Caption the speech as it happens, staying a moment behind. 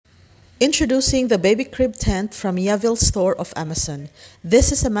Introducing the Baby Crib Tent from Yaville store of Amazon.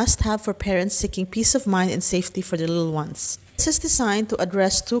 This is a must-have for parents seeking peace of mind and safety for their little ones. This is designed to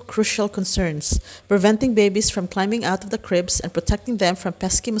address two crucial concerns: preventing babies from climbing out of the cribs and protecting them from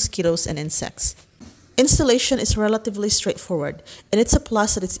pesky mosquitoes and insects. Installation is relatively straightforward, and it's a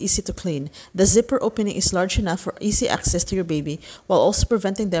plus that it's easy to clean. The zipper opening is large enough for easy access to your baby, while also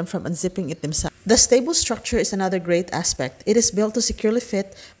preventing them from unzipping it themselves. The stable structure is another great aspect. It is built to securely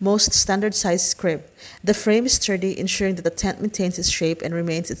fit most standard size crib. The frame is sturdy, ensuring that the tent maintains its shape and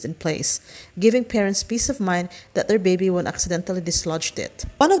remains in place, giving parents peace of mind that their baby won't accidentally dislodge it.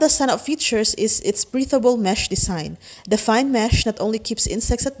 One of the standout features is its breathable mesh design. The fine mesh not only keeps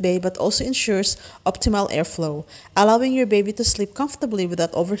insects at bay but also ensures optimal airflow, allowing your baby to sleep comfortably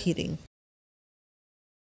without overheating.